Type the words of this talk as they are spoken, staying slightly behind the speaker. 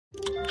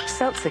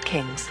Seltzer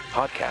Kings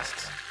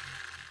podcasts.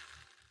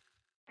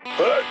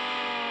 Hey,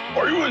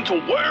 are you into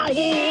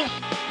werewolves,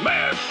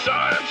 mad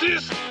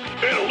scientists,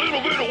 and a little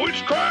bit of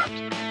witchcraft?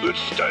 Then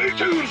stay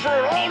tuned for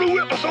an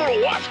all-new episode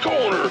of Watts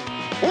Corner.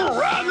 We're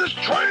riding this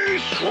train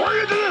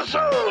straight to the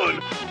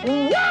sun.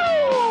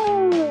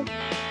 Woo!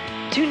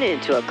 Tune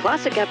in to a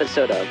classic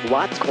episode of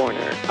Watts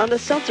Corner on the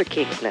Seltzer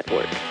Kings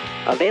Network.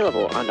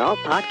 Available on all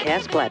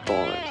podcast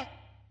platforms.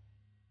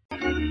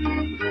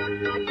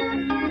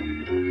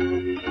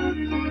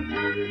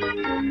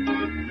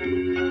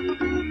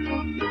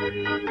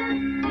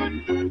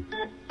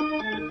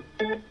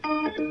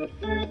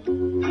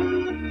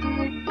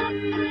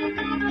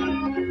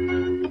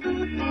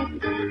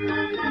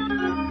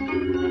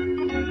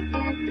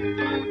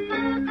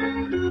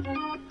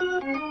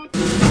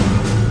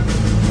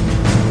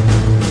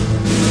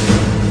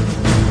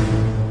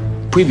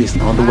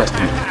 Previously on the West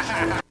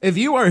End. If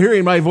you are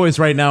hearing my voice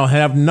right now and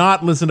have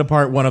not listened to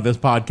part one of this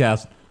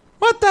podcast,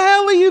 what the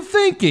hell are you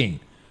thinking?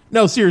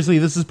 No, seriously,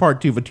 this is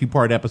part two of a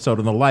two-part episode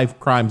on the life,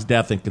 crimes,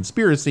 death, and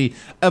conspiracy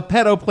of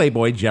pedo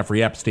playboy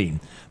Jeffrey Epstein.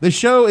 The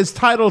show is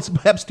titled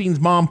Epstein's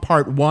Mom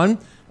Part 1,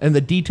 and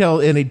it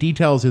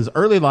details his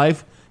early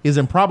life, his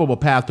improbable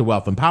path to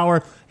wealth and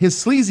power, his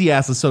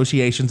sleazy-ass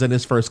associations and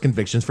his first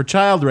convictions for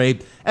child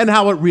rape, and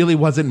how it really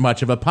wasn't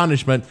much of a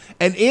punishment,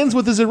 and ends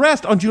with his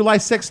arrest on July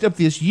 6th of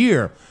this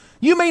year.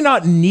 You may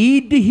not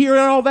need to hear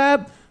all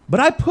that, but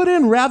I put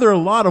in rather a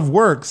lot of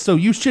work, so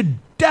you should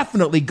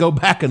definitely go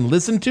back and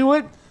listen to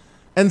it.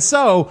 And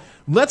so,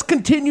 let's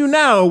continue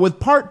now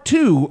with part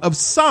two of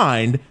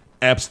Signed,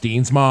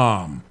 Epstein's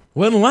Mom.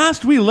 When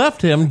last we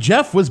left him,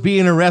 Jeff was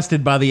being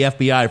arrested by the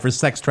FBI for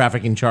sex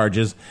trafficking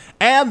charges,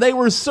 and they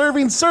were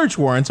serving search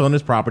warrants on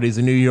his properties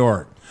in New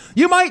York.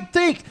 You might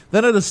think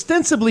that an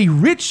ostensibly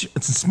rich,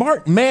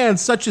 smart man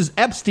such as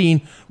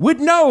Epstein would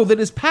know that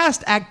his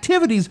past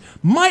activities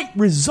might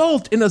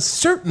result in a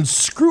certain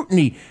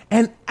scrutiny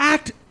and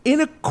act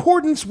in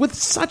accordance with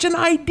such an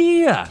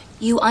idea.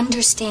 You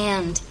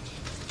understand.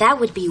 That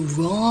would be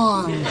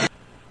wrong.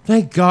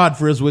 Thank God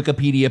for his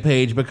Wikipedia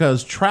page,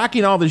 because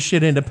tracking all this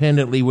shit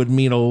independently would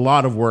mean a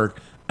lot of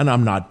work, and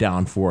I'm not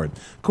down for it.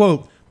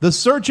 Quote, the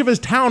search of his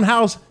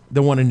townhouse,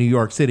 the one in New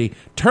York City,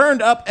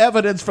 turned up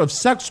evidence of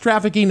sex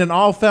trafficking and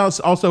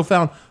also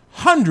found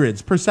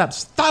hundreds,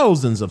 perhaps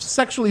thousands of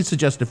sexually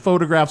suggestive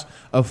photographs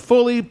of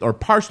fully or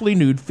partially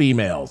nude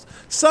females.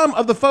 Some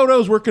of the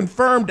photos were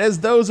confirmed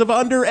as those of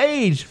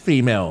underage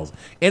females.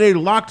 In a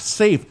locked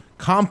safe,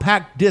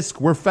 compact disc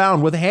were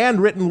found with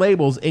handwritten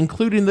labels,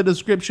 including the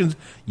descriptions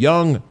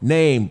young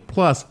name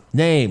plus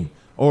name,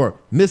 or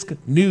Misk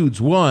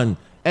Nudes 1,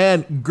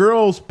 and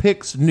girls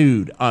pics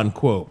nude,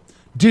 unquote.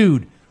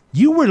 Dude,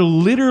 you were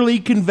literally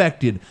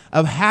convicted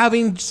of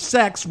having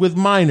sex with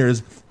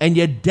minors, and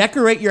you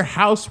decorate your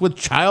house with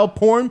child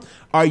porn?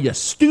 Are you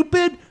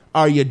stupid?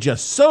 Are you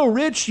just so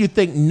rich you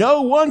think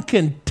no one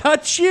can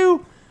touch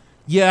you?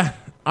 Yeah,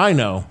 I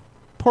know.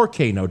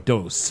 Porque no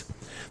dos.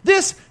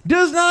 This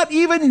does not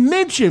even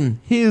mention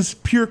his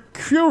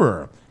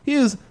procurer,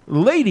 his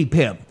lady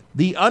pimp,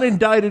 the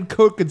unindicted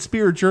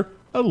co-conspirator,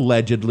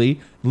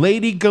 allegedly,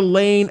 Lady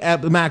Ghislaine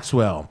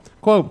Maxwell.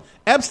 Quote,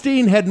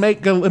 Epstein had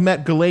met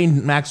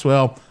Ghislaine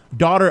Maxwell,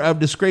 daughter of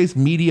disgraced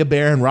media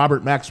baron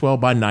Robert Maxwell,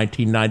 by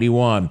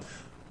 1991.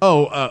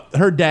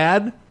 Her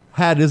dad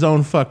had his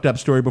own fucked up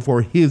story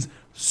before his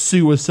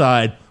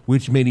suicide,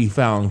 which many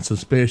found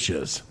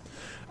suspicious.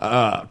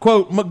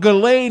 Quote,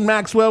 Ghislaine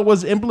Maxwell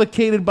was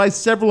implicated by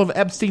several of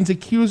Epstein's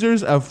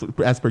accusers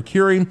as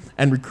procuring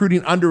and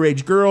recruiting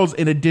underage girls,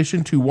 in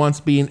addition to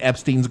once being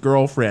Epstein's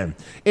girlfriend.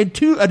 In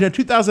a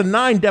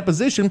 2009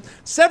 deposition,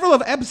 several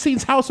of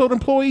Epstein's household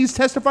employees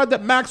testified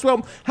that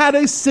Maxwell had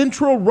a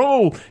central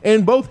role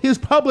in both his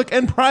public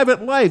and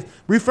private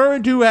life,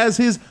 referred to as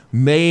his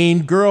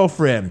main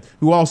girlfriend,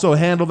 who also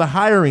handled the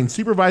hiring,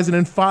 supervising,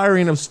 and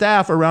firing of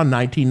staff around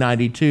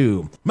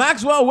 1992.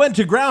 Maxwell went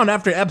to ground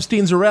after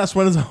Epstein's arrest,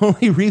 when his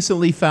only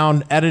recently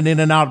found at an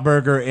In-N-Out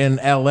Burger in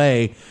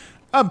L.A.,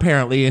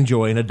 apparently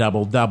enjoying a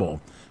double-double.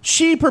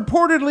 She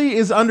purportedly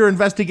is under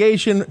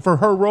investigation for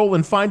her role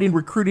in finding,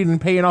 recruiting, and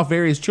paying off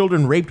various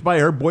children raped by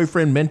her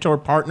boyfriend, mentor,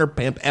 partner,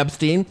 pimp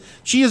Epstein.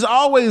 She has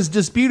always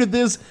disputed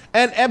this,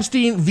 and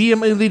Epstein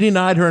vehemently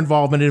denied her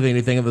involvement in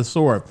anything of the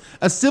sort.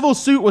 A civil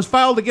suit was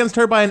filed against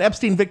her by an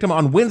Epstein victim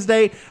on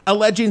Wednesday,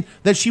 alleging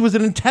that she was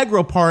an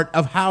integral part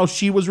of how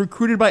she was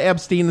recruited by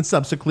Epstein and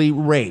subsequently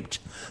raped.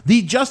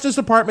 The Justice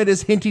Department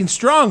is hinting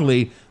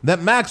strongly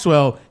that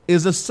Maxwell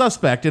is a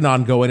suspect in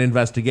ongoing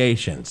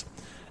investigations.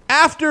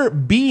 After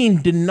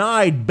being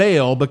denied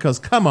bail, because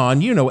come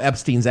on, you know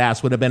Epstein's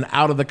ass would have been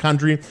out of the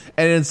country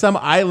and in some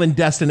island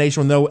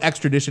destination with no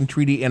extradition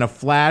treaty in a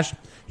flash,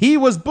 he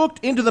was booked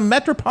into the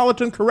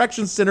Metropolitan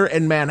Corrections Center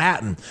in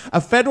Manhattan,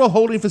 a federal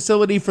holding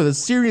facility for the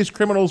serious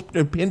criminals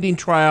pending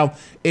trial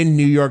in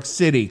New York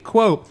City.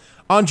 Quote,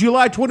 on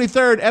July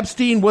 23rd,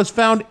 Epstein was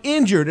found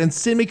injured and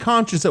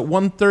semi-conscious at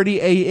 1:30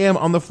 a.m.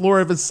 on the floor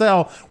of his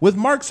cell with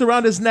marks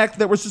around his neck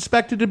that were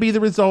suspected to be the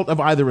result of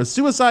either a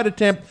suicide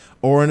attempt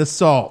or an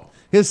assault.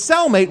 His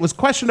cellmate was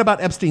questioned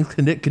about Epstein's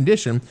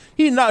condition.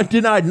 He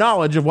denied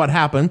knowledge of what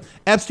happened.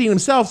 Epstein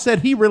himself said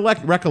he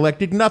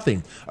recollected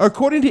nothing.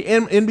 According to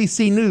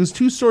NBC News,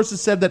 2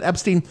 sources said that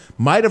Epstein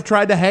might have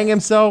tried to hang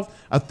himself.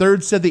 A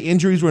third said the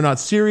injuries were not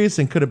serious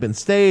and could have been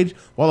staged,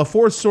 while a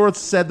 4th source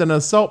said that an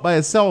assault by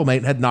a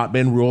cellmate had not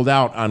been ruled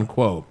out,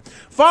 unquote.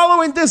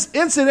 Following this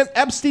incident,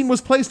 Epstein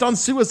was placed on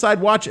suicide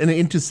watch and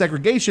into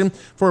segregation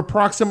for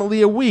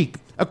approximately a week.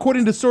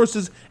 According to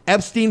sources,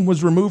 Epstein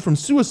was removed from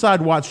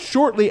suicide watch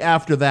shortly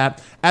after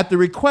that at the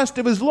request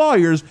of his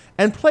lawyers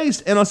and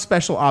placed in a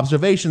special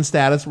observation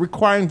status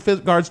requiring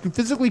guards to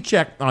physically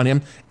check on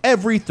him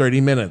every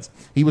 30 minutes.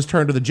 He was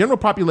turned to the general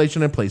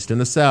population and placed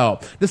in a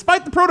cell.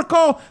 Despite the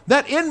protocol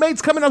that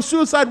inmates coming off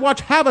suicide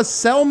watch have a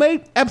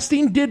cellmate,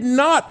 Epstein did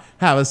not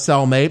have a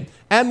cellmate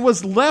and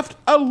was left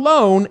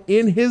alone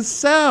in his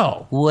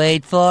cell.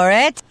 Wait for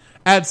it.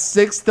 At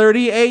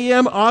 6:30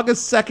 a.m.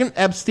 August 2nd,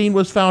 Epstein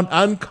was found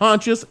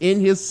unconscious in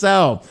his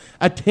cell.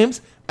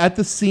 Attempts at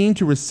the scene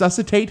to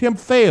resuscitate him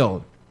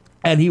failed,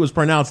 and he was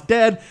pronounced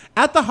dead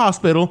at the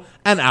hospital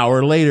an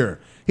hour later.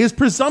 His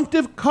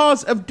presumptive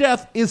cause of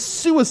death is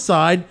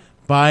suicide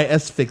by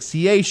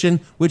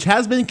asphyxiation, which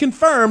has been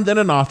confirmed in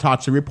an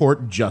autopsy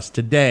report just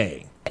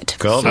today.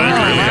 Cool.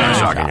 Not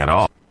shocking at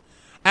all.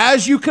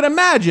 As you can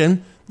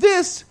imagine,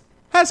 this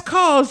has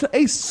caused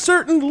a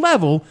certain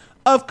level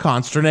of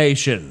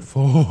consternation.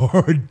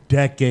 For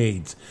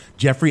decades,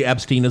 Jeffrey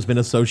Epstein has been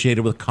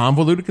associated with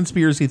convoluted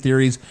conspiracy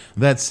theories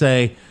that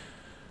say,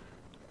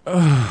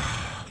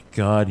 oh,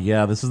 God,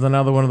 yeah, this is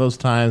another one of those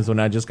times when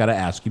I just got to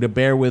ask you to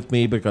bear with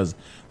me because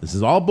this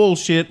is all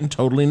bullshit and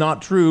totally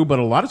not true, but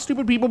a lot of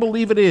stupid people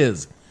believe it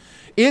is.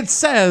 It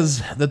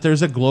says that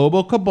there's a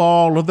global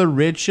cabal of the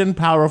rich and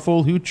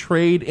powerful who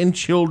trade in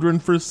children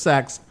for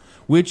sex,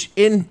 which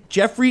in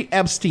Jeffrey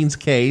Epstein's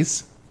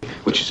case...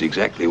 Which is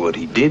exactly what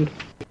he did.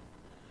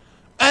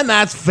 And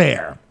that's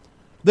fair.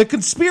 The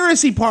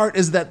conspiracy part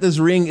is that this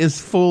ring is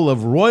full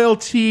of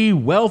royalty,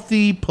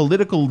 wealthy,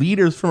 political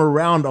leaders from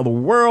around the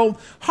world,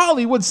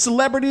 Hollywood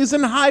celebrities,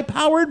 and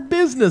high-powered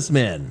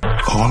businessmen.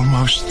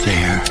 Almost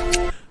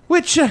there.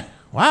 Which,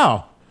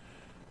 wow,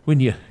 when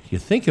you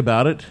think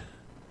about it,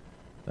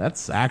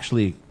 that's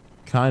actually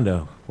kind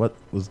of what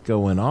was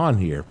going on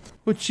here.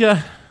 Which, you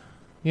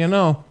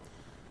know,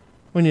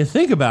 when you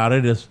think about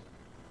it, is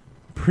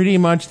pretty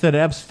much that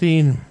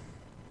Epstein...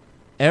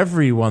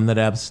 everyone that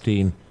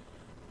Epstein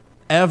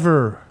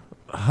ever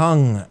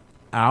hung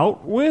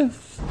out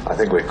with? I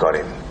think we've got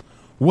him.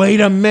 Wait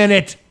a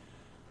minute.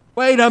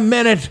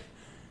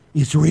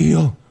 It's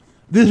real.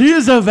 There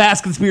is a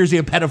vast conspiracy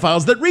of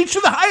pedophiles that reach to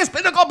the highest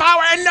pinnacle of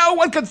power and no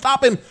one can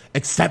stop him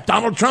except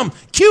Donald Trump.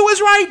 Q is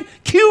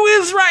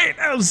right.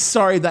 I'm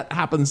sorry, that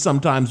happens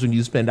sometimes when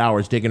you spend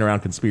hours digging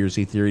around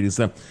conspiracy theories.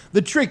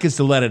 The trick is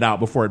to let it out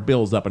before it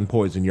builds up and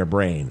poisons your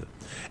brain.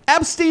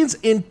 Epstein's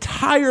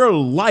entire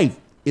life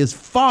is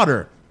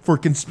fodder for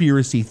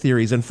conspiracy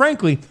theories, and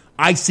frankly,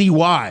 I see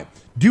why.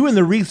 Doing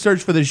the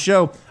research for this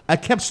show, I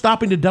kept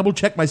stopping to double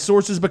check my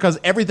sources because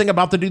everything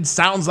about the dude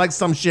sounds like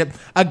some shit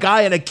a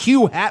guy in a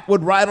Q hat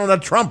would write on a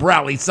Trump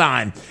rally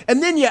sign.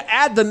 And then you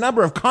add the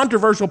number of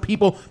controversial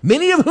people,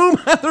 many of whom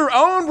have their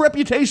own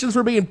reputations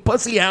for being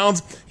pussy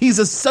hounds he's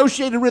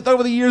associated with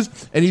over the years,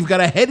 and you've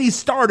got a heady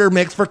starter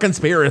mix for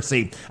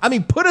conspiracy. I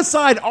mean, put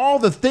aside all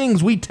the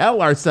things we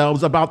tell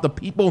ourselves about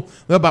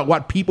about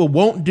what people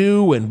won't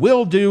do and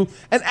will do,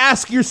 and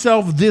ask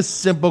yourself this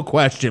simple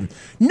question.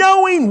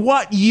 Knowing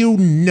what you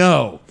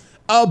know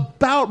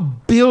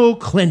about Bill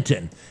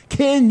Clinton,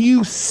 can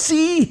you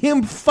see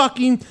him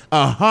fucking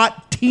a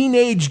hot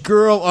teenage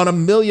girl on a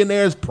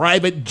millionaire's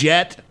private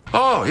jet?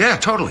 Oh, yeah,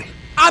 totally.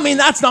 I mean,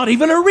 that's not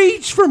even a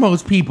reach for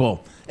most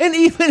people. And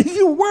even if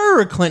you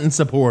were a Clinton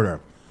supporter.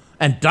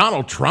 And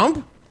Donald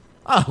Trump?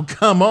 Oh,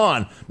 come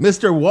on.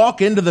 Mr.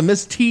 Walk into the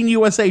Miss Teen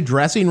USA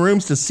dressing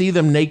rooms to see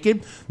them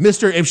naked.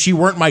 Mr. If she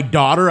weren't my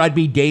daughter, I'd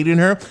be dating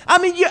her. I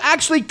mean, you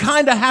actually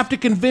kind of have to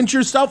convince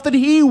yourself that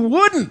he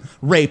wouldn't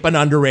rape an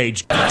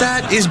underage.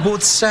 That is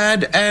both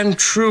sad and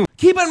true.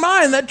 Keep in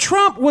mind that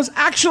Trump was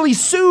actually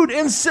sued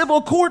in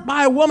civil court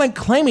by a woman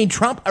claiming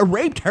Trump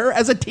raped her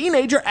as a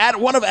teenager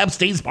at one of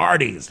Epstein's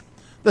parties.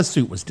 The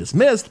suit was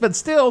dismissed, but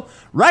still,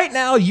 right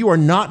now you are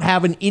not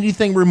having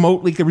anything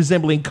remotely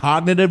resembling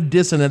cognitive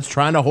dissonance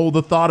trying to hold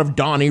the thought of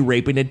Donnie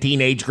raping a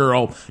teenage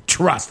girl.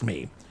 Trust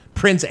me.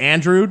 Prince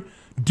Andrew?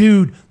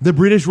 Dude, the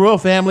British royal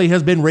family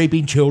has been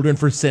raping children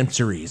for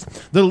centuries.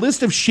 The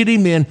list of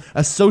shitty men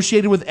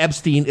associated with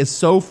Epstein is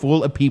so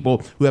full of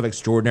people who have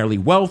extraordinary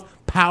wealth,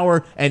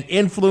 power, and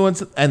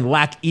influence and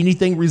lack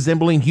anything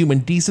resembling human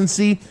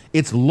decency.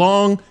 It's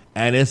long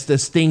and it's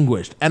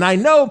distinguished. And I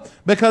know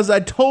because I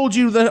told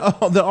you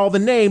all the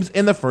names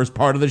in the first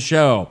part of the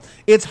show.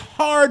 It's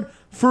hard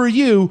for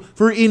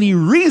any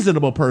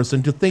reasonable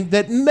person to think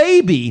that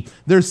maybe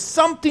there's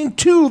something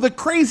to the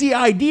crazy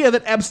idea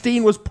that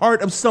Epstein was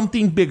part of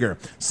something bigger,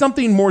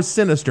 something more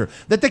sinister,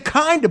 that the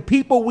kind of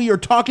people we are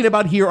talking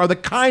about here are the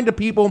kind of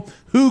people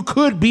who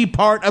could be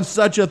part of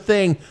such a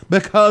thing,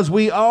 because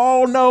we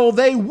all know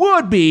they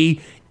would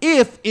be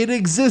if it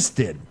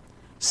existed.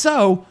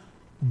 So,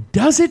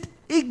 Does it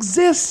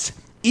exist?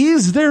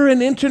 Is there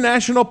an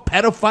international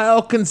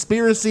pedophile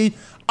conspiracy?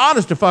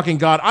 Honest to fucking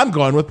God, I'm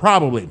going with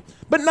probably.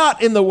 But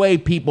not in the way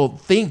people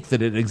think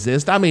that it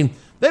exists. I mean,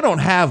 they don't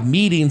have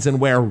meetings and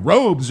wear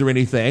robes or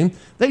anything.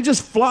 They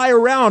just fly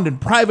around in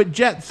private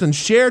jets and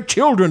share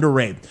children to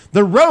rape.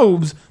 The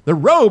robes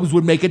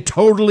would make it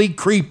totally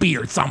creepy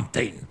or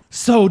something.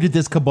 So did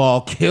this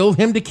cabal kill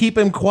him to keep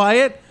him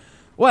quiet?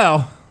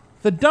 Well,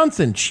 the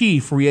Dunson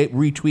chief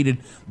retweeted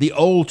the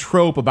old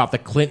trope about the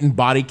Clinton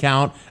body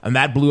count, and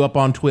that blew up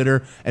on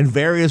Twitter, and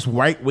various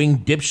right-wing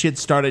dipshits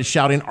started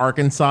shouting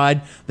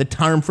Arkancide, the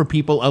term for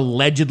people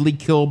allegedly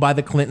killed by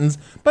the Clintons.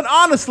 But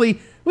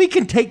honestly, we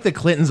can take the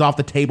Clintons off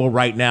the table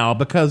right now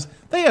because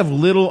they have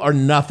little or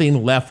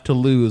nothing left to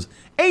lose.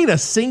 Ain't a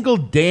single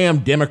damn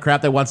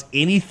Democrat that wants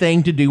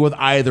anything to do with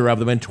either of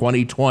them in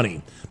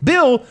 2020.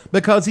 Bill,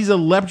 because he's a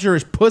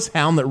lecherous puss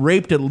hound that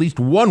raped at least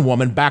one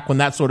woman back when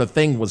that sort of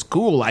thing was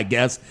cool, I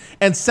guess,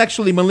 and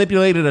sexually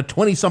manipulated a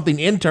 20-something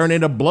intern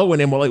into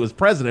blowing him while he was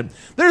president.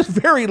 There's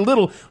very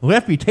little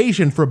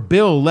reputation for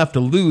Bill left to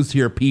lose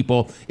here,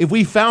 people. If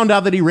we found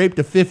out that he raped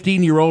a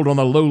 15-year-old on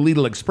the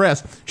Lolita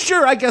Express,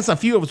 sure, I guess a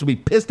few of us would be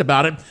pissed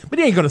about it, but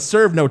he ain't gonna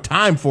serve no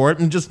time for it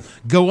and just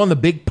go on the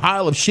big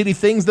pile of shitty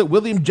things that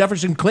William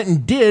Jefferson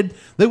Clinton did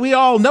that we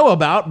all know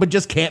about but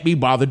just can't be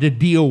bothered to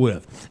deal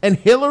with. And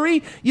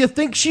Hillary, you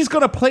think she's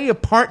going to play a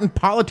part in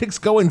politics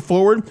going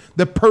forward?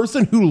 The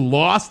person who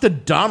lost to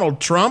Donald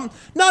Trump?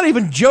 Not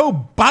even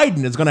Joe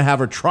Biden is going to have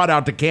her trot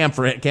out to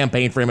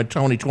campaign for him in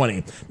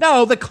 2020.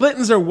 No, the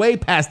Clintons are way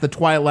past the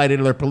twilight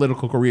of their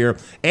political career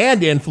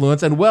and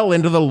influence and well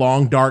into the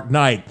long dark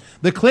night.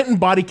 The Clinton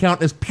body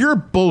count is pure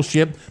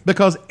bullshit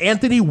because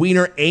Anthony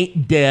Weiner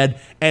ain't dead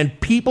and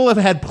people have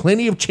had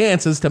plenty of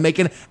chances to make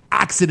an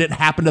accident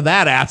happen to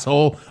that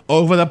asshole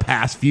over the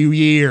past few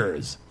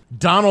years.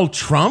 Donald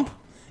Trump?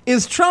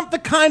 Is Trump the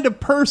kind of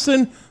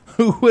person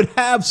who would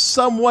have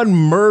someone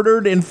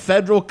murdered in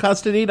federal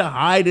custody to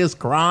hide his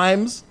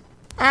crimes?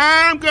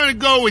 I'm going to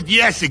go with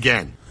yes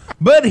again.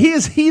 But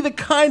is he the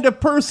kind of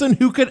person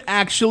who could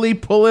actually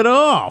pull it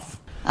off?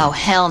 Oh,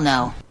 hell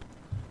no.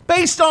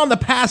 Based on the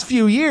past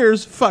few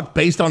years,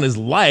 based on his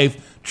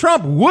life,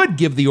 Trump would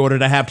give the order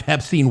to have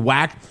Epstein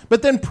whacked,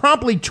 but then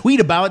promptly tweet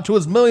about it to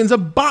his millions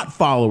of bot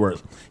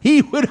followers.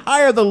 He would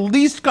hire the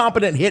least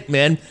competent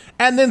hitmen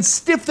and then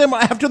stiff them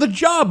after the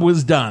job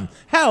was done.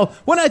 Hell,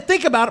 when I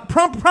think about it,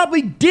 Trump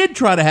probably did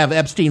try to have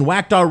Epstein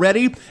whacked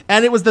already,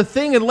 and it was the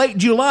thing in late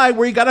July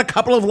where he got a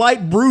couple of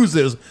light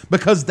bruises,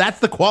 because that's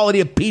the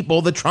quality of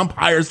people that Trump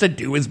hires to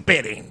do his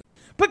bidding.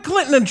 But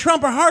Clinton and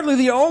Trump are hardly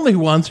the only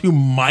ones who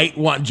might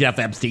want Jeff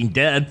Epstein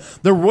dead.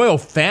 The royal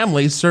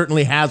family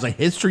certainly has a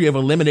history of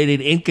eliminating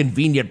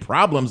inconvenient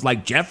problems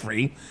like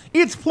Jeffrey.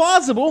 It's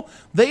plausible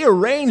they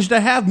arranged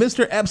to have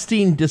Mr.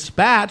 Epstein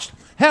dispatched.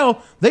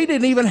 Hell, they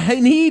didn't even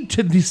need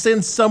to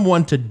send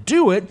someone to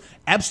do it.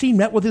 Epstein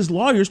met with his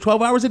lawyers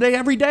 12 hours a day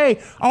every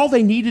day. All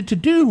they needed to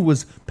do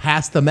was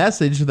pass the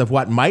message of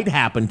what might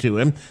happen to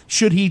him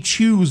should he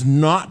choose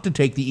not to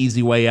take the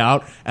easy way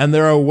out, and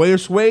there are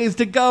worse ways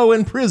to go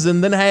in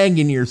prison than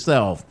hanging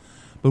yourself.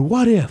 But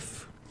what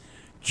if,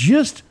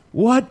 just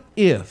what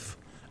if,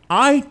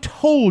 I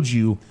told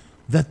you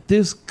that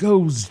this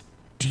goes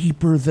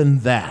deeper than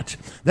that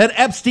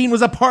Epstein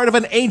was a part of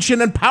an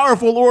ancient and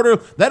powerful order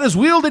that has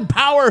wielded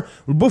power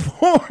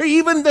before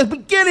even the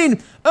beginning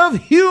of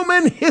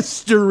human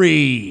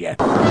history.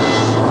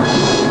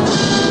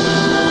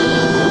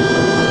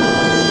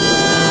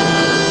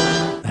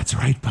 That's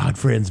right, pod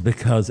friends,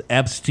 because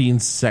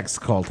Epstein's sex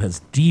cult has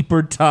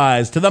deeper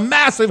ties to the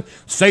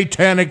massive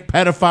satanic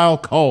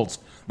pedophile cults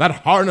that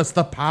harness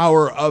the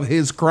power of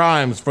his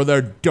crimes for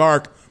their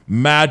dark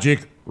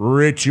magic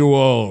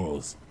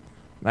rituals.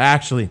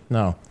 Actually,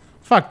 no.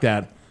 Fuck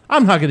that.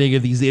 I'm not going to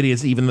give these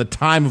idiots even the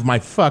time of my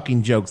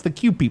fucking jokes. The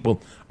Q people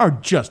are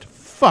just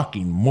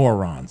fucking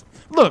morons.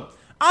 Look,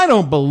 I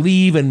don't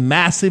believe in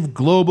massive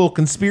global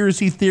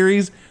conspiracy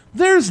theories.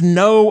 There's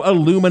no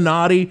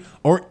Illuminati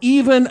or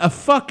even a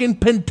fucking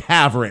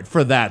Pentaverate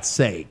for that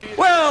sake.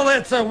 Well,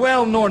 it's a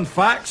well-known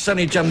fact,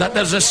 Sonny Jim, that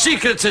there's a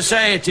secret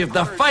society of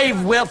the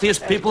 5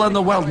 wealthiest people in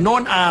the world,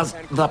 known as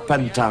the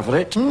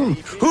Pentaverate,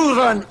 who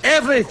run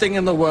everything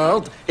in the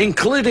world,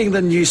 including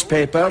the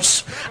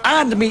newspapers,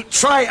 and meet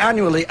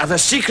tri-annually at a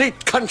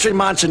secret country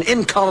mansion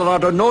in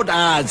Colorado known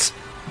as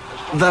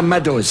the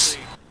Meadows.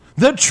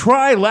 The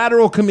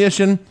Trilateral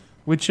Commission,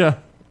 which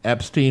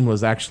Epstein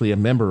was actually a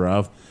member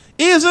of,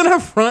 is an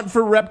affront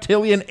for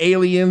reptilian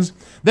aliens.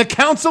 The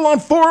Council on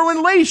Foreign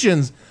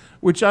Relations,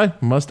 which I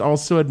must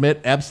also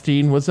admit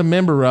Epstein was a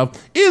member of,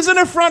 is an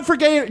affront for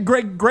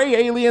gray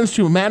aliens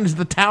to manage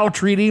the Tau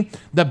Treaty.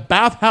 The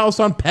bathhouse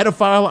on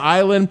Pedophile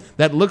Island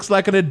that looks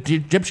like an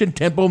Egyptian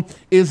temple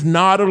is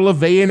not a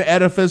Levian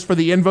edifice for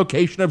the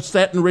invocation of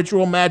Set and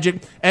ritual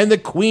magic, and the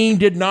Queen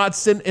did not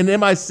send an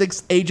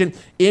MI6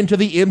 agent into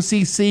the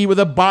MCC with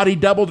a body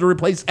double to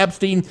replace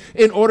Epstein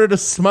in order to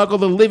smuggle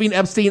the living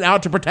Epstein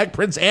out to protect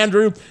Prince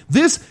Andrew.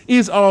 This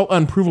is all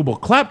unprovable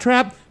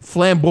claptrap,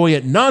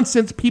 flamboyant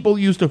nonsense people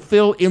use to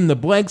fill in the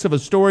blanks of a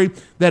story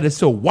that is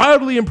so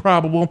wildly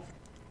improbable,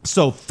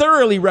 so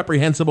thoroughly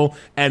reprehensible,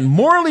 and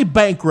morally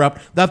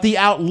bankrupt that the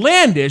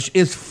outlandish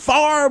is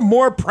far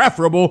more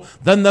preferable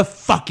than the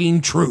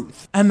fucking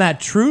truth. And that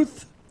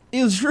truth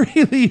is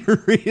really,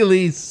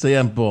 really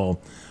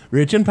simple.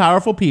 Rich and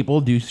powerful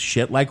people do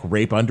shit like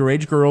rape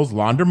underage girls,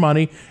 launder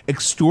money,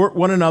 extort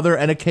one another,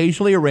 and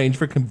occasionally arrange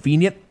for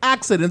convenient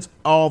accidents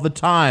all the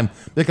time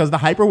because the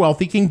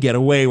hyper-wealthy can get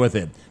away with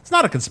it. It's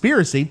not a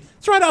conspiracy.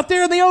 It's right out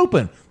there in the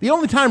open. The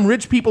only time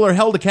rich people are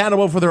held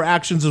accountable for their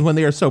actions is when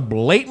they are so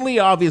blatantly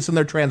obvious in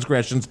their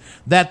transgressions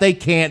that they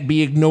can't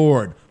be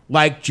ignored.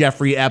 Like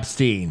Jeffrey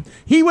Epstein.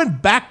 He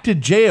went back to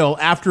jail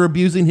after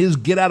abusing his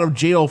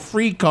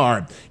get-out-of-jail-free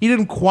card. He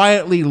didn't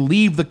quietly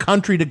leave the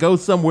country to go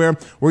somewhere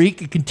where he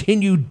could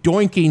continue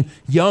doinking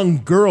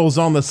young girls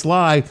on the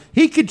sly.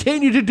 He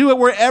continued to do it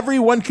where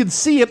everyone could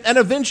see it, and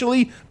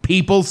eventually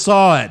people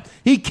saw it.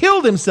 He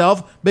killed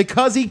himself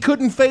because he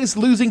couldn't face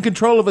losing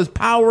control of his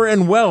power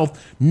and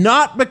wealth,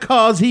 not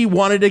because he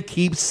wanted to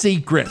keep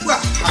secrets. Well,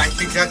 I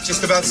think that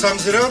just about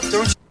sums it up,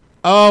 don't you?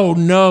 Oh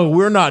no,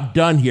 we're not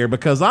done here,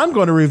 because I'm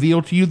going to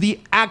reveal to you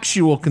the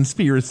actual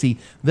conspiracy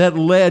that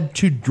led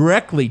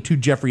directly to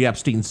Jeffrey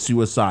Epstein's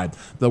suicide.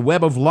 The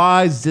web of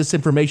lies,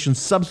 disinformation,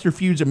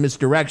 subterfuge, and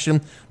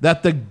misdirection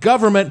that the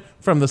government,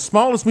 from the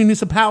smallest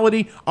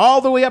municipality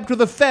all the way up to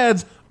the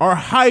feds, are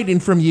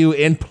hiding from you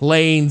in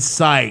plain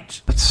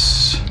sight.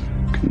 That's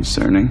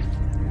concerning.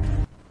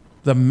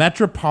 The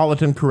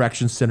Metropolitan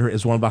Correction Center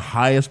is one of the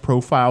highest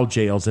profile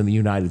jails in the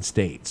United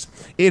States.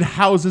 It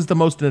houses the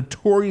most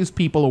notorious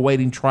people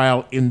awaiting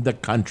trial in the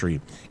country.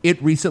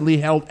 It recently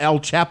held El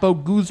Chapo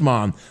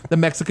Guzman, the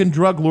Mexican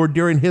drug lord,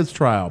 during his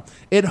trial.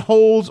 It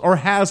holds or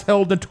has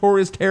held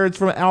notorious terrorists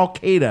from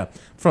Al-Qaeda,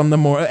 from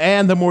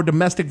the more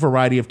domestic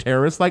variety of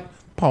terrorists like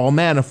Paul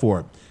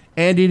Manafort.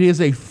 And it is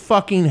a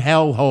fucking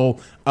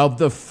hellhole of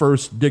the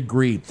first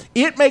degree.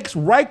 It makes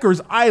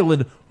Rikers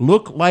Island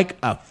look like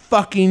a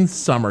fucking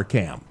summer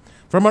camp.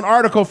 From an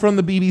article from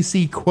the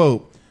BBC,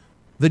 quote,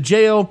 the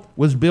jail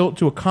was built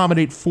to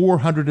accommodate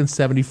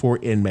 474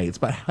 inmates,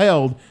 but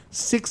held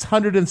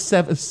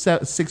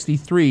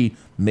 663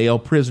 male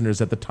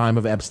prisoners at the time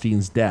of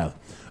Epstein's death.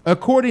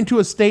 According to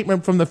a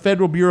statement from the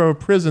Federal Bureau of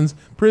Prisons,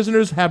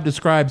 prisoners have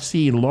described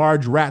seeing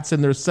large rats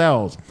in their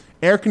cells,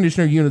 air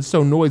conditioner units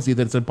so noisy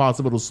that it's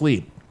impossible to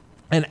sleep,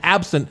 and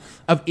absent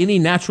of any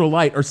natural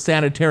light or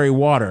sanitary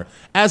water.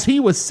 As he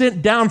was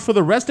sent down for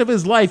the rest of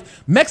his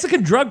life,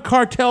 Mexican drug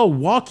cartel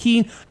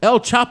Joaquin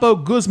El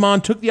Chapo Guzman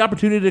took the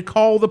opportunity to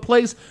call the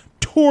place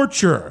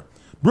torture.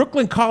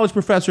 Brooklyn College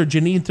professor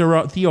Janine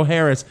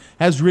Theoharis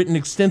has written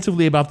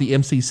extensively about the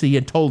MCC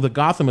and told the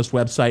Gothamist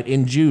website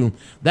in June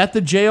that the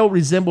jail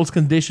resembles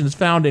conditions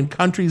found in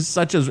countries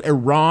such as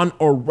Iran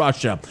or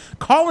Russia.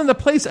 Calling the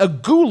place a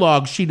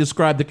gulag, she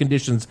described the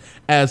conditions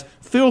as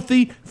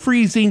filthy,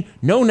 freezing,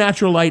 no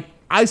natural light,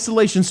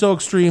 isolation so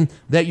extreme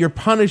that you're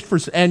punished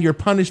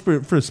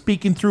for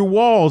speaking through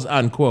walls,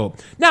 unquote.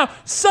 Now,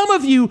 some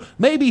of you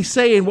may be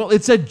saying, well,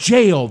 it's a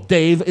jail,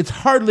 Dave. It's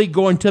hardly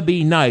going to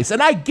be nice.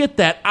 And I get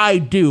that. I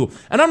do.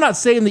 And I'm not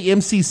saying the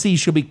MCC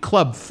should be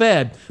club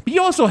fed, but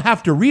you also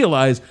have to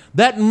realize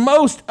that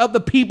most of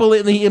the people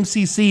in the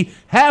MCC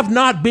have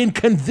not been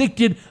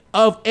convicted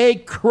of a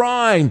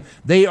crime.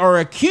 They are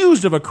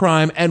accused of a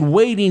crime and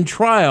waiting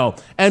trial,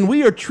 and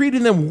we are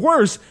treating them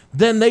worse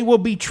than they will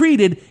be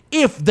treated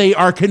if they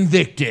are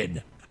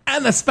convicted.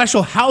 And the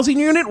special housing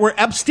unit where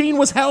Epstein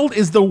was held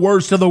is the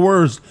worst of the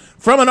worst.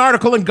 From an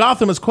article in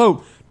Gothamist,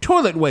 quote,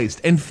 toilet waste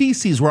and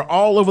feces were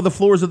all over the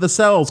floors of the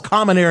cells,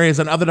 common areas,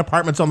 and other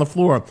departments on the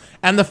floor,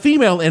 and the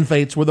female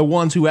inmates were the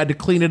ones who had to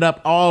clean it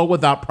up, all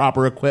without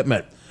proper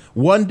equipment.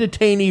 One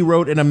detainee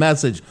wrote in a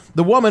message,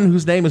 the woman,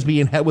 whose name is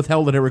being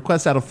withheld at her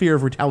request out of fear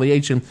of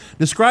retaliation,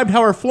 described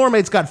how her floor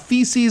mates got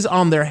feces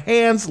on their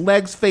hands,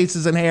 legs,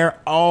 faces, and hair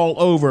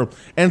all over,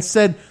 and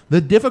said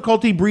the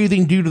difficulty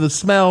breathing due to the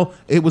smell,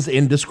 it was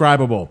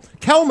indescribable.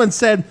 Kelman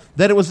said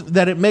that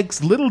it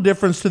makes little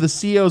difference to the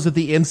CEOs at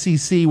the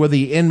MCC whether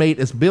the inmate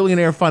is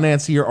billionaire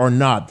financier or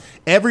not.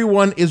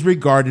 Everyone is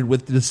regarded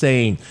with the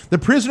same. The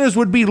prisoners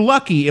would be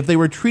lucky if they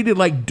were treated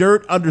like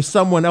dirt under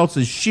someone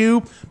else's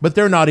shoe, but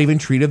they're not even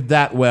treated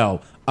that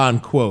well,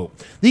 unquote.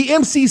 The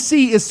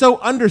MCC is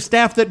so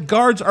understaffed that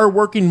guards are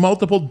working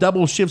multiple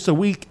double shifts a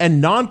week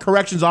and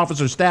non-corrections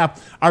officer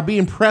staff are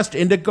being pressed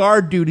into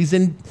guard duties.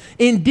 And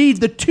indeed,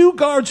 the two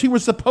guards who were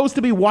supposed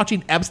to be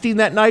watching Epstein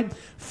that night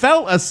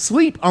fell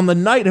asleep on the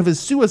night of his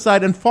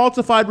suicide and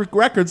falsified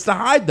records to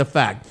hide the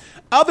fact.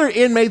 Other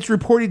inmates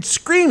reported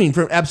screaming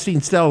from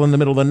Epstein's cell in the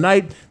middle of the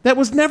night that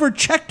was never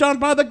checked on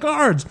by the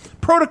guards.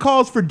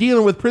 Protocols for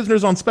dealing with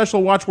prisoners on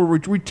special watch were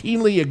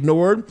routinely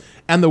ignored,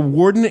 and the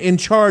warden in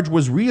charge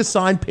was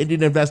reassigned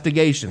pending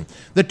investigation.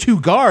 The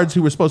two guards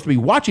who were supposed to be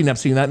watching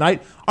Epstein that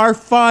night are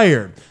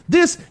fired.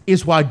 This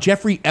is why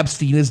Jeffrey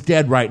Epstein is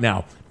dead right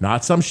now.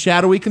 Not some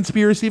shadowy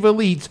conspiracy of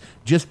elites,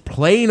 just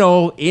plain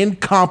old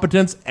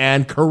incompetence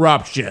and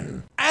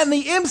corruption. And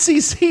the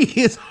MCC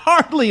is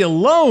hardly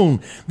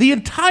alone. The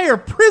entire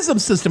prison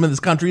system in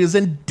this country is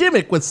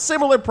endemic with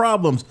similar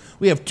problems.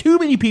 We have too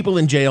many people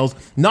in jails,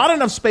 not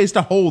enough space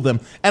to hold them,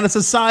 and a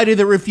society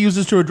that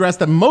refuses to address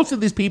that most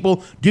of these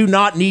people do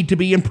not need to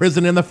be in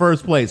prison in the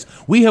first place.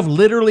 We have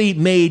literally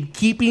made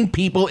keeping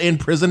people in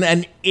prison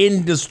an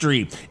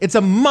industry. It's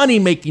a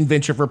money-making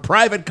venture for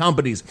private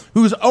companies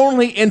whose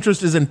only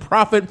interest is in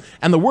profit,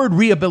 and the word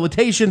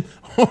rehabilitation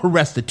or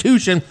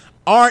restitution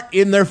aren't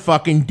in their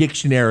fucking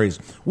dictionaries.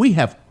 We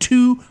have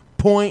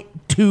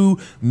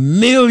 2.2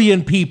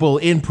 million people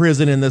in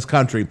prison in this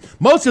country,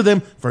 most of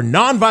them for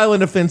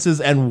nonviolent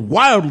offenses and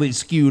wildly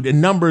skewed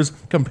in numbers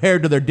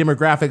compared to their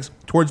demographics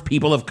towards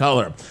people of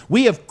color.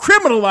 We have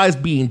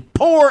criminalized being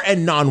poor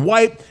and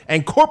non-white,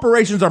 and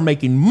corporations are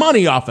making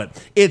money off it.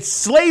 It's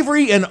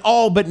slavery in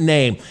all but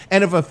name.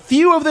 And if a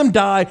few of them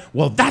die,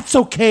 well, that's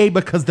okay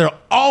because there'll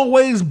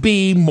always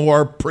be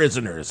more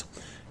prisoners.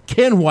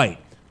 Ken White,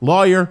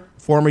 lawyer,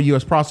 former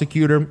U.S.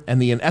 prosecutor,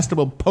 and the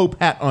inestimable Pope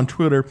Hat on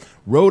Twitter,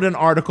 wrote an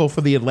article for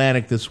The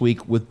Atlantic this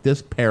week with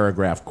this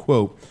paragraph,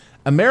 quote,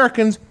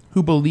 "Americans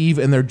who believe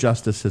in their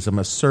justice system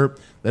assert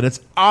that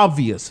it's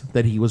obvious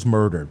that he was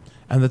murdered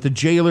and that the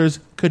jailers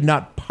could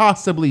not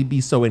possibly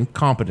be so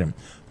incompetent,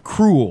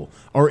 cruel,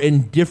 or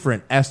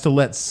indifferent as to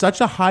let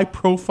such a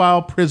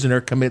high-profile prisoner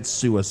commit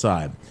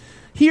suicide.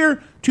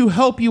 Here to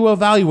help you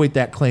evaluate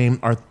that claim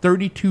are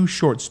 32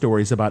 short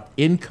stories about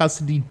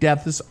in-custody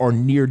deaths or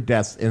near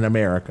deaths in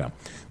America.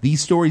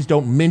 These stories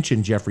don't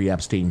mention Jeffrey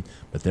Epstein,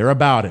 but they're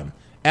about him.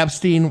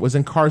 Epstein was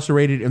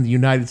incarcerated in the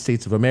United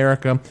States of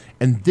America,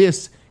 and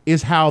this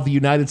is how the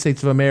United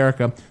States of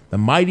America, the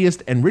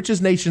mightiest and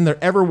richest nation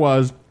there ever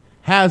was,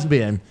 has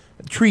been,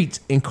 treats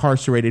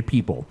incarcerated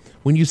people.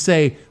 When you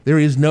say there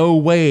is no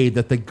way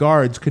that the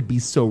guards could be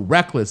so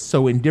reckless,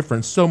 so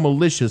indifferent, so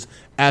malicious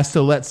as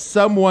to let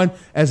someone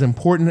as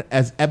important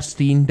as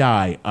Epstein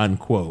die,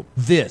 unquote.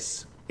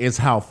 This is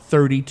how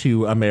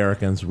 32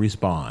 Americans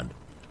respond."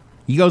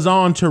 He goes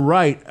on to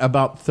write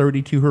about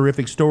 32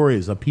 horrific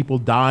stories of people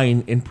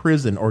dying in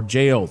prison or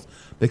jails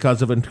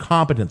because of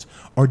incompetence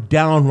or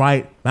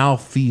downright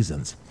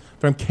malfeasance.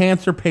 From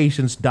cancer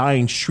patients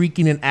dying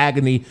shrieking in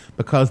agony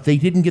because they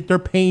didn't get their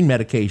pain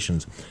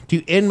medications,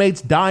 to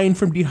inmates dying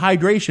from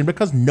dehydration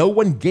because no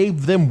one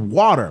gave them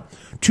water,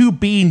 to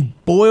being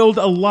boiled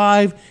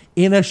alive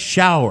in a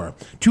shower,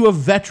 to a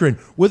veteran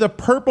with a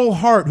Purple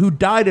Heart who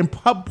died in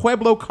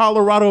Pueblo,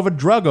 Colorado of a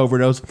drug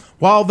overdose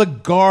while the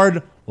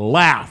guard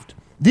laughed.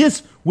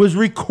 This was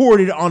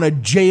recorded on a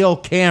jail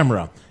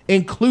camera,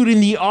 including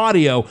the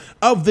audio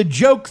of the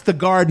jokes the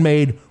guard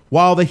made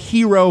while the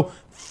hero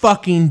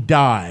fucking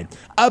died.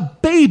 A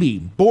baby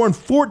born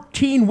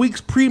 14 weeks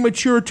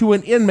premature to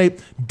an inmate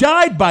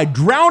died by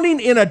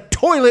drowning in a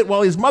toilet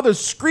while his mother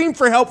screamed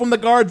for help from the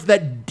guards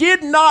that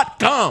did not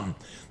come.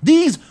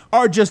 These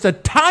are just a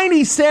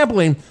tiny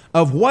sampling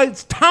of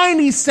White's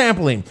tiny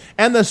sampling,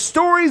 and the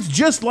stories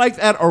just like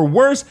that or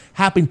worse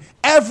happen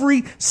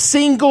every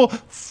single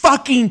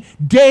fucking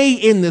day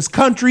in this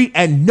country,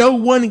 and no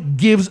one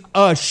gives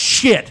a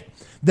shit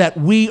that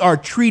we are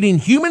treating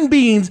human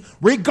beings,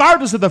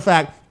 regardless of the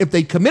fact if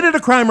they committed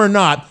a crime or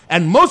not,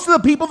 and most of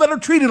the people that are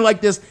treated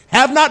like this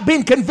have not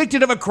been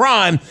convicted of a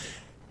crime,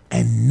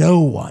 and no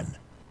one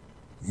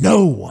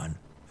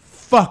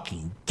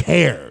fucking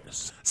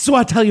cares. So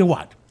I tell you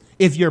what,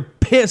 if you're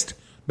pissed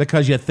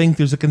because you think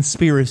there's a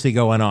conspiracy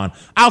going on,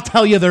 I'll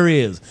tell you there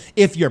is.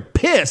 If you're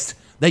pissed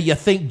that you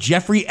think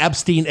Jeffrey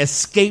Epstein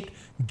escaped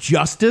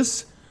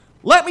justice,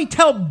 let me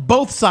tell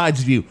both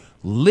sides of you,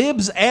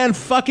 libs and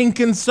fucking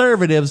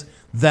conservatives,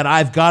 that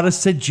I've got a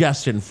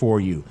suggestion for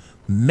you.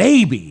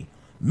 Maybe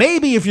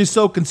if you're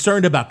so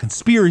concerned about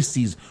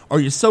conspiracies or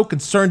you're so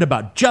concerned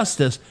about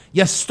justice,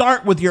 you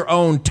start with your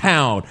own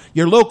town,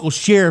 your local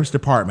sheriff's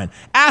department.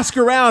 Ask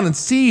around and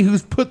see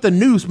who's put the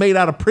noose made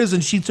out of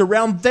prison sheets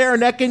around their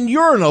neck in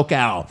your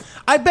locale.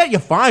 I bet you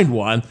find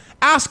one.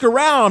 Ask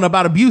around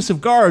about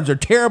abusive guards or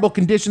terrible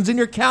conditions in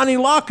your county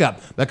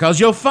lockup, because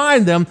you'll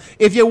find them.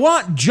 If you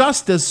want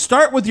justice,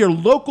 start with your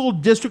local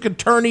district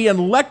attorney and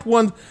elect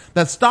one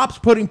that stops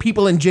putting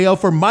people in jail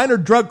for minor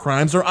drug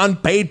crimes or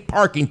unpaid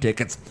parking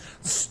tickets.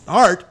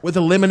 Start with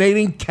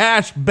eliminating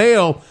cash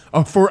bail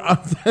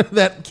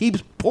that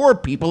keeps poor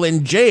people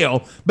in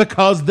jail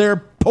because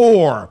they're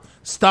poor.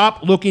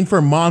 Stop looking for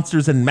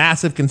monsters and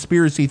massive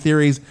conspiracy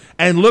theories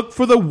and look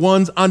for the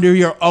ones under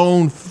your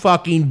own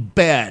fucking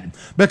bed.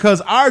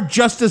 Because our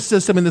justice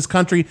system in this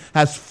country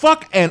has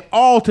fuck and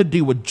all to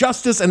do with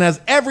justice and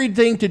has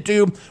everything to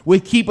do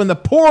with keeping the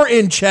poor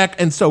in check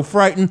and so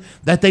frightened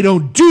that they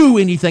don't do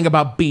anything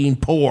about being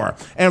poor.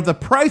 And if the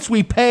price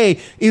we pay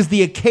is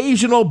the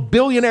occasional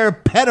billionaire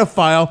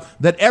pedophile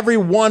that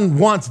everyone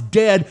wants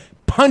dead,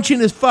 punching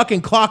his fucking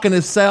clock in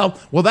his cell,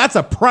 well, that's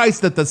a price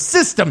that the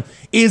system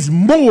is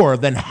more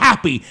than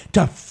happy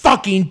to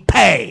fucking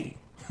pay.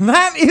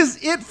 That is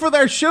it for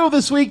their show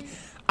this week.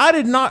 I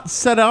did not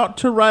set out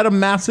to write a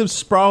massive,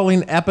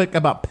 sprawling epic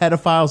about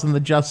pedophiles in the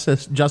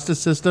justice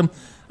system.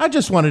 I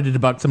just wanted to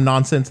debunk some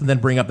nonsense and then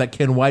bring up that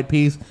Ken White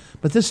piece,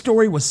 but this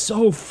story was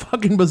so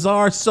fucking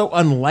bizarre, so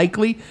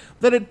unlikely,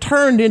 that it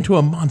turned into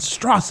a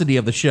monstrosity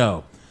of the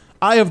show.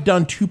 I have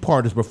done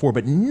two-parters before,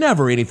 but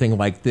never anything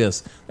like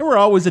this. They were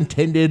always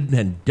intended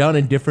and done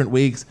in different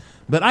weeks,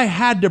 but I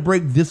had to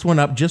break this one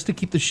up just to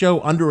keep the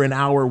show under an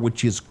hour,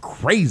 which is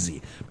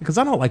crazy, because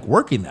I don't like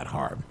working that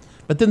hard.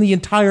 But then the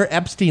entire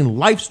Epstein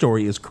life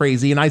story is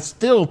crazy, and I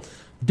still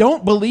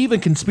don't believe in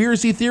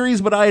conspiracy theories,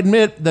 but I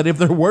admit that if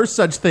there were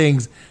such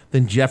things,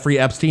 then Jeffrey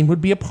Epstein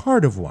would be a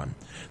part of one.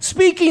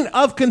 Speaking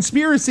of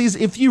conspiracies,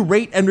 if you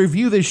rate and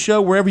review this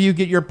show wherever you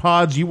get your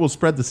pods, you will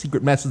spread the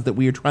secret message that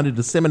we are trying to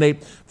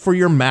disseminate for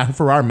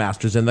our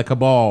masters in the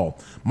cabal.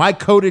 My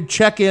coded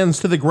check-ins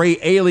to the gray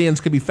aliens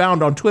can be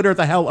found on Twitter at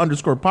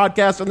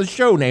 @the_hell_podcast and the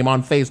show name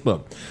on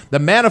Facebook. The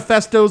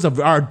manifestos of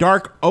our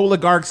dark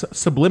oligarchs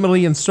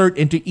subliminally insert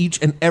into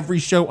each and every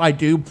show I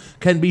do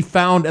can be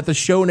found at the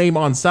show name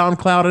on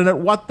SoundCloud and at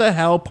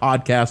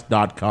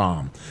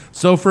whatthehellpodcast.com.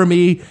 So for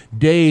me,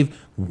 Dave,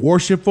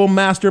 Worshipful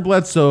Master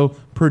Bledsoe,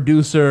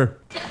 producer,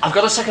 I've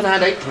got a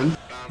second-hand apron.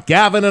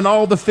 Gavin, and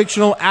all the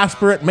fictional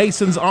aspirate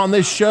Masons on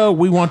this show,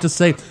 we want to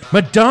say,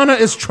 Madonna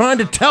is trying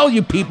to tell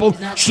you people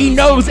she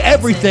knows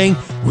everything.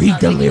 Read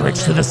the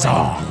lyrics to the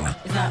song.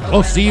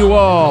 We'll see you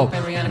all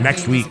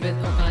next week.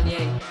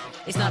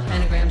 It's not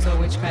pentagrams or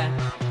witchcraft.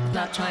 It's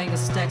not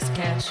triangles, stacks of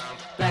cash.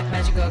 Black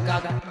magic or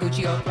Gaga,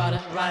 Gucci or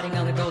Prada, riding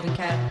on a golden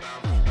cat.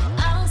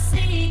 All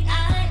seeing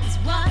eyes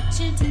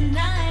watching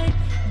tonight.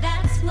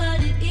 That's what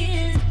it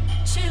is,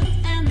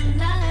 truth and the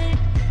light.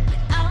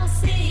 All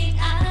seeing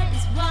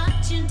eyes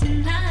watching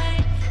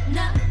tonight.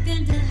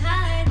 Nothing to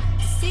hide,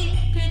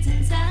 secrets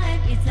inside.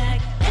 It's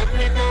like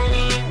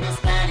everybody in this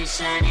body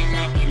shining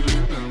like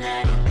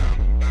Illuminati.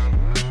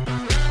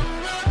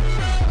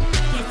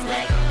 It's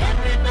like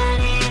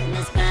everybody in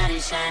this body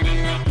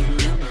shining like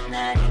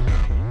Illuminati.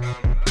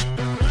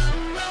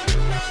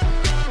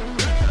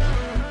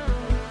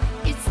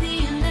 It's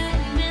the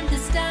enlightenment that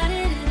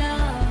started it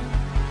all.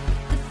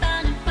 The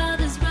founding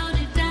fathers wrote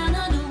it down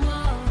on the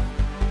wall.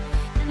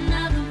 And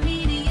now the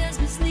media's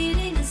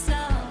misleading us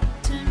all.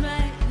 Turn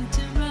right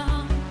into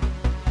wrong.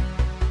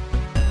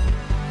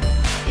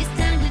 It's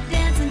time to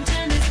dance and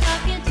turn this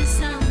talk into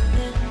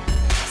something.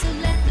 So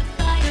let the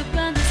fire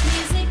burn, this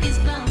music is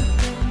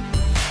bumping.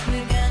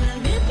 We're gonna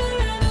live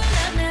forever,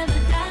 love never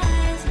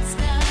dies. It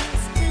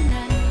starts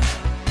tonight.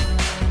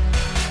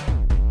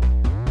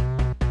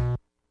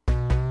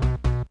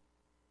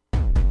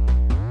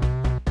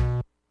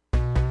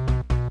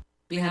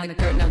 Behind the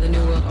curtain of the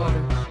New World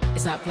Order.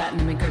 It's not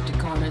platinum encrypted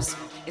corners.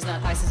 It's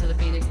not Isis or the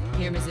Phoenix.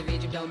 Pyramids of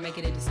Egypt don't make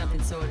it into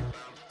something sorted.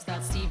 It's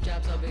not Steve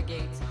Jobs or Bill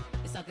Gates.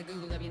 It's not the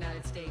Google of the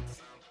United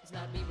States. It's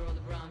not Bieber or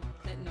LeBron,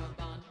 Clinton or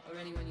Bond, or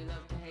anyone you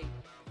love to hate.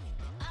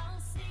 All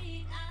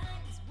seeing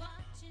eyes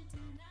watching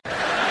tonight.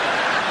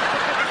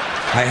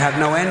 I have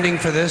no ending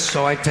for this,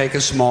 so I take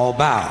a small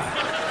bow.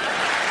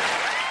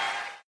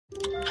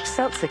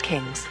 Seltzer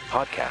Kings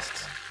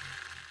Podcasts.